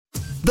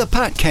The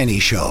Pat Kenny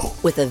Show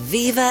with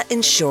Aviva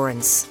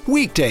Insurance.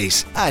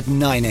 Weekdays at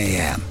 9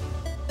 a.m.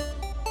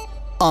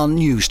 on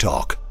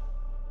Newstalk.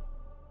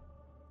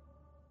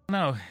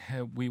 Now,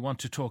 we want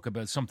to talk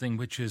about something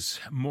which is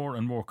more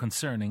and more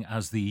concerning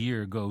as the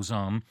year goes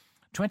on.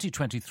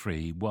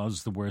 2023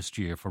 was the worst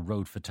year for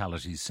road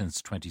fatalities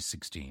since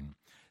 2016.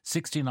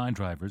 69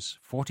 drivers,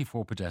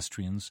 44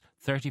 pedestrians,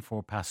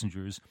 34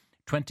 passengers,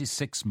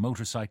 26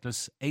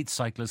 motorcyclists, 8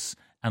 cyclists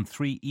and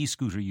 3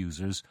 e-scooter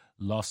users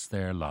lost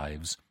their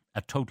lives,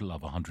 a total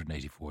of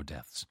 184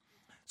 deaths.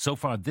 So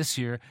far this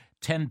year,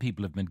 10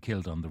 people have been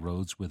killed on the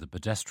roads, with a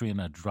pedestrian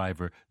and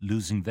driver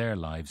losing their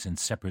lives in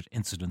separate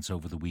incidents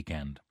over the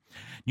weekend.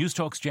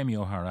 Newstalk's Jamie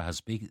O'Hara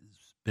has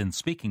been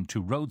speaking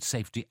to road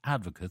safety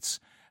advocates,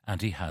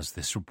 and he has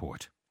this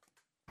report.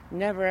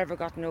 Never ever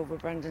gotten over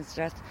Brendan's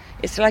death.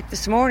 It's like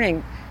this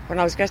morning when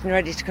I was getting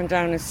ready to come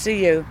down and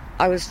see you.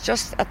 I was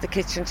just at the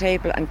kitchen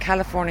table and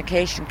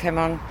Californication came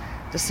on,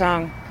 the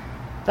song.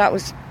 That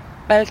was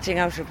belting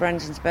out of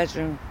Brendan's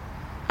bedroom.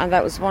 And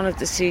that was one of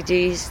the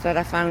CDs that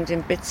I found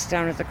in bits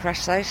down at the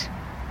crash site.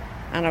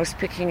 And I was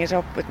picking it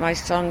up with my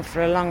son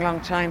for a long, long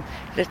time,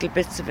 little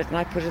bits of it, and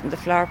I put it in the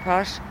flower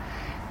pot.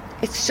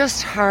 It's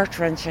just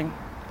heart-wrenching.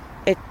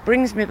 It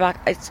brings me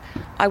back.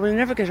 I will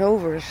never get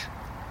over it.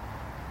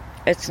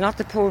 It's not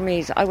the poor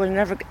me's.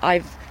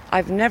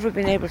 I've never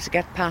been able to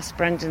get past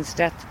Brendan's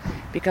death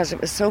because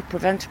it was so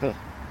preventable.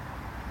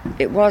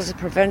 It was a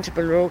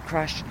preventable road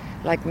crash,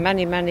 like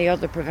many, many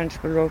other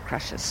preventable road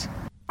crashes.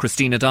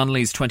 Christina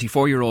Donnelly's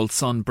 24-year-old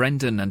son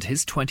Brendan and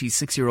his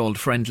 26-year-old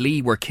friend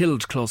Lee were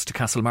killed close to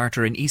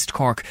Castlemartyr in East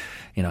Cork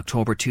in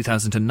October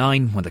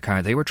 2009 when the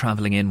car they were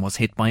travelling in was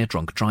hit by a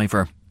drunk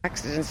driver.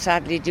 Accidents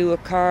sadly do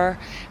occur,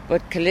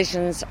 but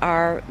collisions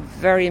are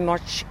very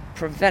much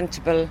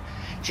preventable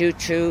due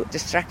to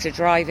distracted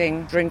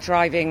driving, drink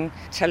driving,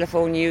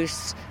 telephone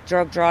use,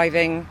 drug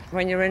driving.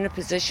 When you're in a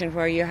position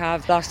where you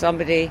have lost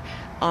somebody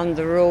on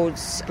the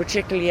roads,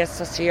 particularly at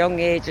such a young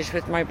age as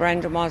with my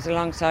Brendan was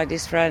alongside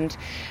his friend,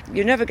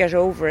 you never get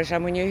over it.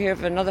 And when you hear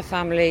of another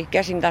family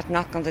getting that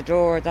knock on the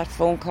door, that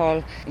phone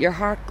call, your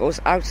heart goes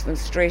out to them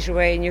straight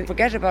away and you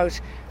forget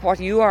about what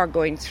you are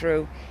going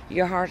through.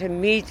 Your heart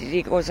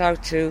immediately goes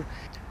out to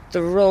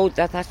the road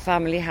that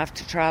family have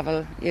to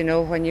travel, you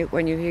know, when you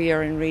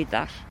hear and read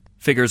that.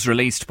 Figures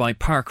released by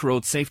Park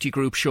Road Safety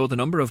Group show the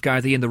number of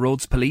Gardaí in the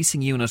Roads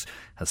Policing Unit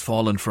has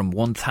fallen from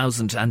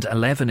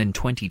 1,011 in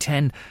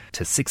 2010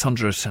 to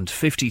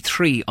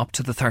 653 up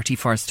to the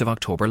 31st of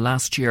October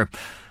last year.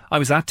 I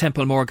was at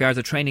Templemore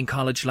Garda Training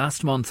College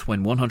last month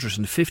when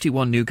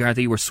 151 new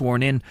Gardaí were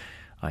sworn in.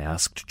 I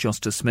asked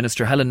Justice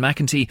Minister Helen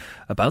McEntee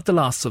about the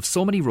loss of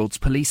so many roads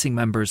policing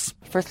members.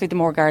 Firstly, the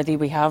more Gardaí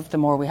we have, the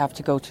more we have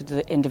to go to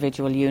the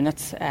individual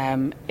units.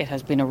 It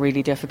has been a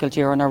really difficult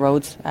year on our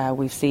roads.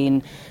 We've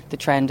seen the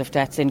trend of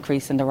deaths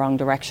increase in the wrong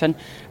direction.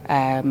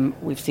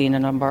 We've seen a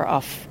number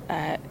of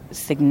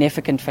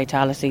significant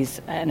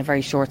fatalities in a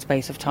very short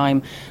space of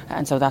time,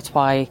 and so that's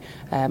why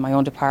my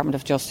own Department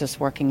of Justice,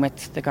 working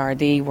with the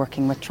Gardaí,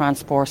 working with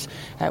Transport,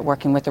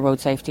 working with the Road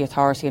Safety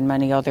Authority and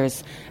many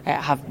others,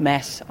 have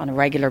met on a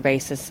regular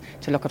basis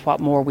to look at what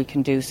more we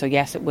can do. So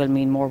yes, it will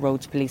mean more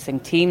roads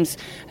policing teams,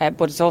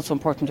 but it's also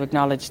important to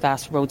acknowledge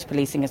that roads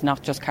policing is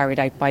not just carried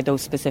out by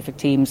those specific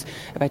teams.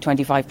 About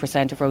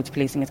 25% of roads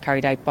policing is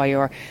carried out by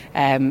your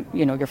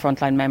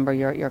frontline member,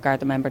 your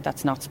Garda member.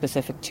 That's not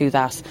specific to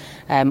that.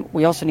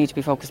 We also need to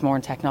be focused more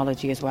on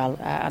technology as well,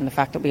 and the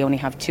fact that we only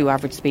have 2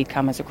 average speed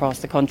cameras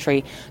across the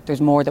country.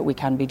 There's more that we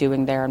can be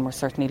doing there, and we're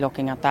certainly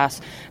looking at that,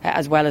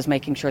 as well as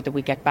making sure that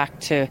we get back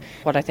to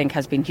what I think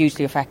has been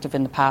hugely effective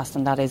in the past,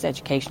 and that is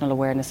educational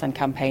awareness and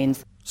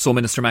campaigns. So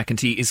Minister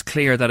McEntee is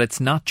clear that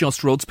it's not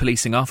just roads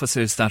policing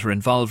officers that are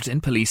involved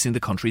in policing the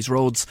country's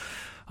roads.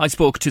 I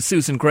spoke to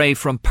Susan Gray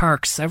from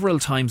Park several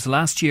times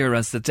last year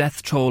as the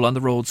death toll on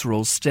the roads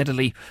rose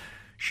steadily.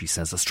 She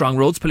says a strong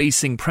roads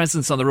policing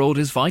presence on the road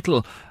is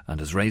vital and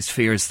has raised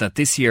fears that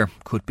this year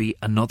could be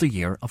another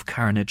year of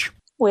carnage.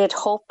 We had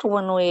hoped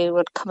when we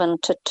would come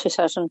into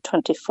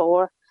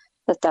 2024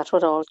 that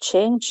would all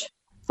change.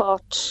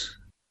 But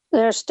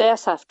there's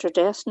death after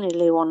death,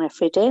 nearly one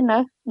every day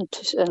now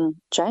in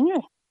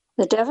January.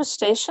 The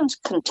devastation's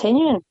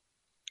continuing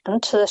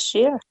into this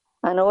year.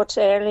 I know it's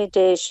early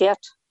days yet,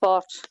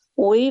 but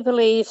we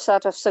believe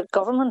that if the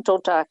government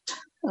don't act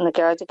and the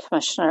Garda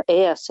Commissioner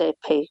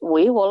ASAP,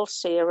 we will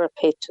see a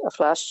repeat of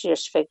last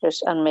year's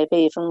figures and maybe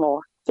even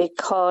more,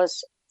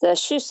 because the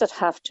issues that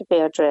have to be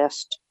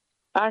addressed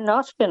are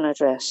not being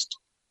addressed.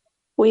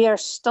 We are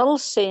still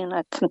seeing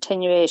a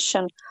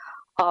continuation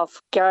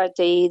of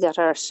Gardaí that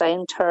are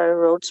assigned to our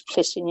roads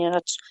policing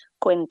units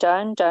going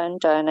down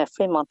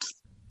every month.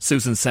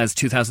 Susan says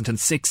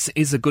 2006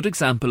 is a good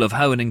example of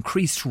how an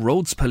increased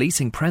roads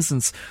policing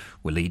presence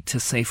will lead to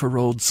safer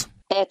roads.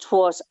 It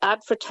was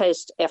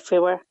advertised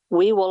everywhere.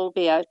 We will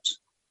be out.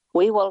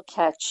 We will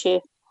catch you.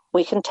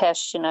 We can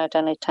test you now at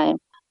any time.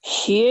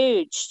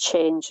 Huge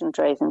change in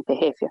driving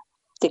behaviour.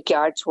 The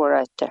guards were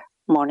out there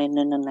morning,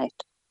 noon and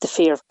night. The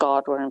fear of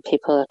God were in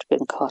people that had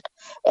been caught.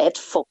 It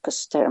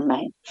focused their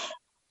mind.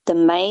 The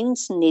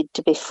minds need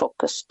to be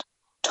focused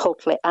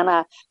totally, and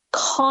a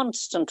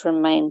constant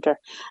reminder,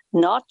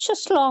 not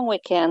just long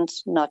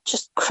weekends, not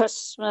just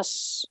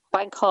Christmas,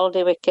 bank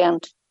holiday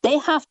weekend. They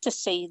have to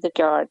see the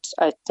guards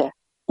out there.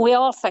 We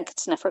all think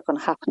it's never going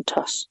to happen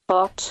to us,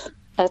 but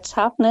it's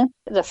happening.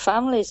 The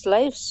families'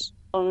 lives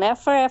will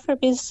never ever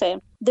be the same.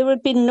 There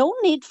would be no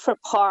need for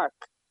park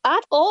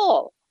at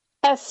all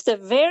if the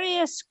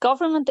various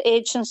government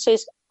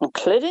agencies,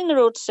 including the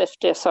Road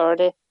Safety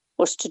Authority,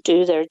 was to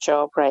do their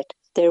job right.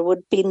 There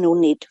would be no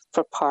need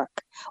for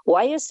park.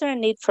 Why is there a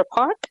need for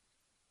park?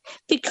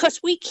 Because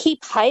we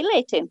keep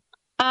highlighting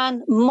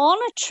and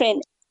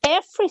monitoring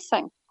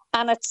everything.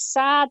 And it's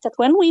sad that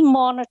when we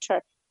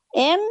monitor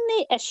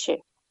any issue,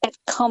 it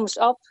comes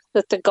up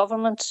that the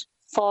government's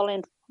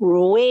falling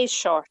way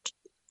short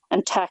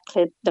in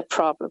tackling the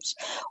problems.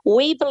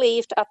 We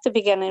believed at the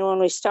beginning when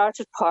we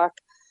started park,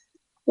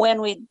 when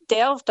we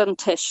delved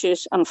into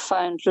issues and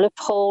found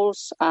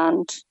loopholes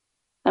and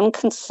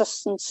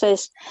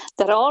inconsistencies,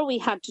 that all we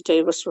had to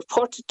do was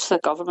report it to the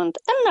government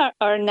in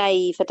our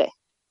naivety,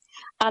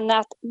 and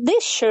that they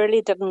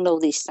surely didn't know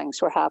these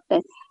things were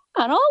happening.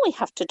 And all we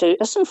have to do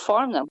is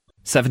inform them.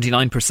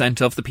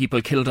 79% of the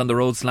people killed on the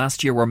roads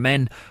last year were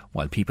men,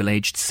 while people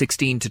aged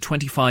 16 to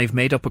 25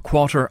 made up a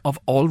quarter of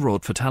all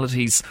road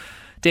fatalities.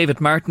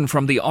 David Martin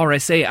from the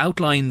RSA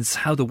outlines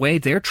how the way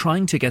they're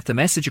trying to get the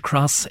message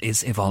across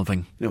is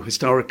evolving.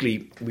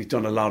 Historically, we've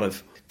done a lot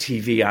of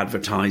TV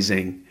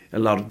advertising, a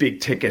lot of big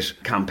ticket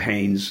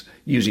campaigns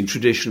using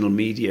traditional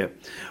media.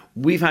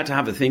 We've had to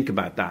have a think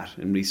about that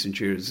in recent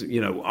years.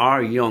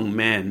 Our young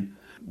men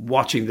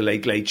watching the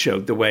Late Late Show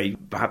the way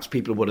perhaps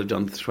people would have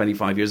done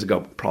 25 years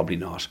ago, probably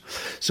not.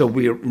 So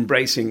we're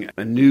embracing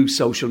a new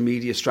social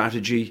media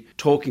strategy,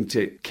 talking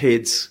to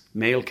kids,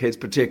 male kids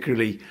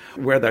particularly,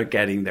 where they're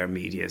getting their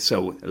media.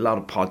 So a lot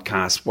of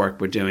podcast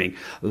work we're doing,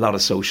 a lot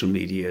of social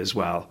media as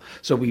well.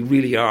 So we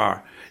really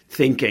are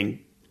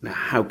thinking,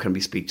 how can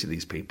we speak to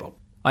these people?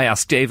 I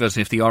asked David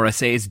if the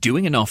RSA is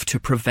doing enough to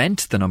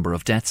prevent the number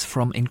of deaths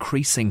from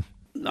increasing.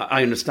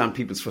 I understand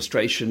people's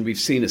frustration. We've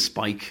seen a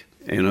spike,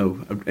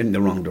 in the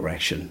wrong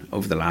direction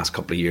over the last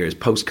couple of years.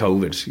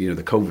 Post-COVID,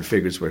 the COVID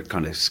figures were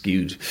kind of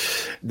skewed.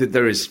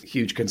 There is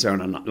huge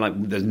concern,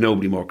 and there's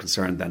nobody more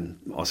concerned than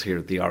us here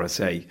at the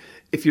RSA.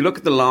 If you look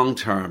at the long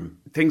term,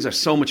 things are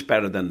so much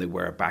better than they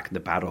were back in the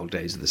bad old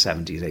days of the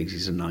 70s,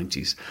 80s and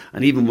 90s.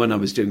 And even when I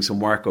was doing some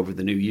work over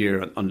the new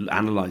year on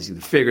analysing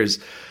the figures,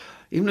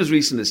 even as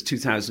recent as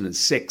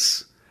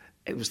 2006,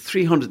 it was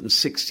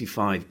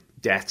 365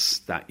 deaths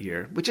that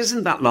year, which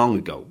isn't that long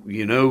ago,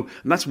 and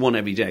that's one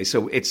every day.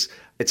 So it's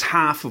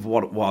half of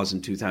what it was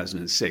in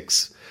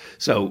 2006.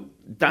 So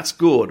that's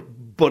good,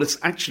 but it's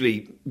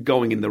actually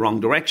going in the wrong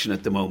direction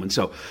at the moment.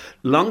 So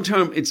long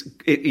term,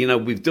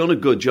 we've done a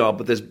good job,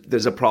 but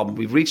there's a problem.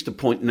 We've reached a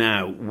point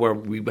now where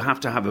we have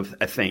to have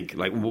a think,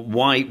 like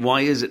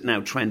why is it now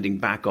trending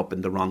back up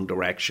in the wrong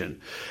direction?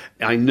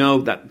 I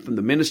know that from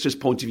the Minister's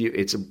point of view,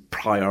 it's a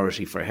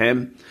priority for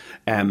him.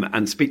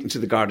 And speaking to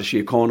the Garda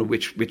Síochána,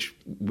 which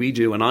we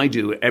do and I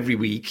do every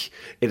week,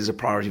 it is a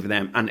priority for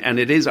them. And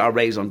it is our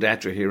raison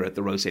d'etre here at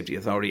the Road Safety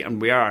Authority.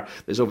 And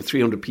there's over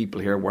 300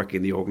 people here working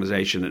in the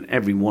organisation, and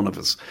every one of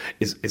us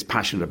is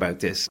passionate about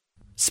this.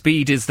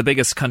 Speed is the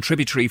biggest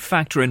contributory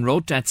factor in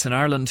road deaths in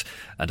Ireland,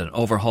 and an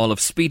overhaul of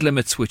speed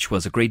limits, which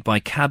was agreed by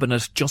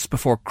Cabinet just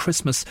before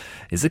Christmas,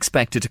 is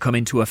expected to come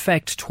into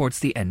effect towards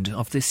the end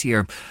of this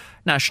year.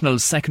 National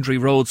secondary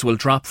roads will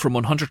drop from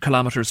 100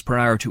 kilometres per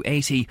hour to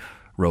 80.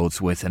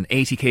 Roads with an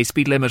 80k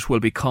speed limit will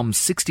become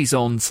 60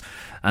 zones,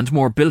 and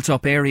more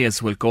built-up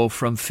areas will go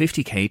from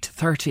 50k to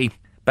 30.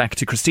 Back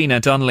to Christina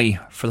Donnelly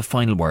for the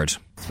final word.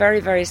 It's very,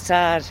 very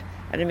sad,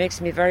 and it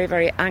makes me very,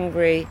 very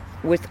angry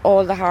with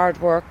all the hard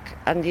work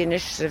and the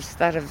initiatives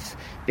that have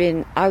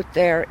been out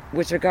there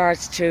with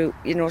regards to,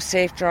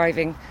 safe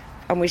driving,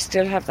 and we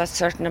still have that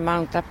certain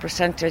amount, that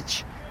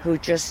percentage, who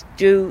just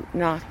do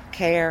not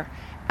care,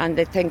 and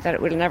they think that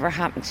it will never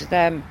happen to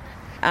them,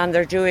 and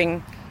they're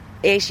doing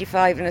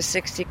 85 in a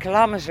 60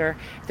 kilometre,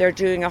 they're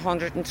doing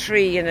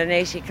 103 in an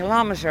 80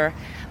 kilometre.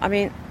 I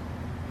mean,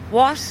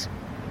 what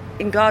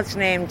in God's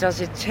name does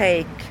it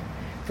take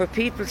for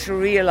people to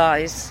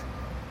realise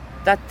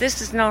that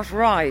this is not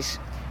right?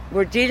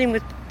 We're dealing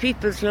with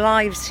people's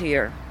lives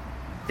here.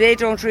 They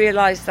don't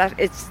realise that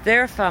it's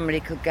their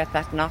family could get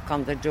that knock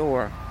on the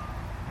door.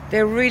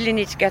 They really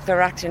need to get their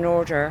act in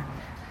order.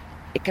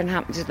 It can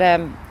happen to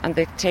them, and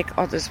they take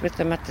others with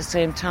them at the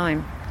same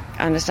time.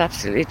 And it's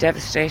absolutely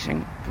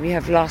devastating. We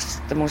have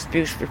lost the most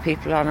beautiful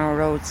people on our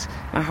roads.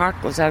 My heart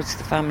goes out to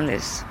the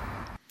families.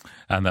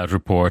 And that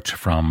report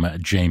from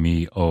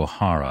Jamie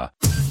O'Hara.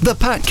 The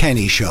Pat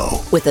Kenny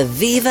Show with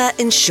Aviva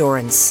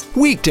Insurance.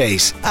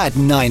 Weekdays at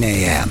 9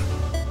 a.m.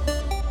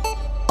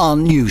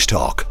 on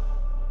Newstalk.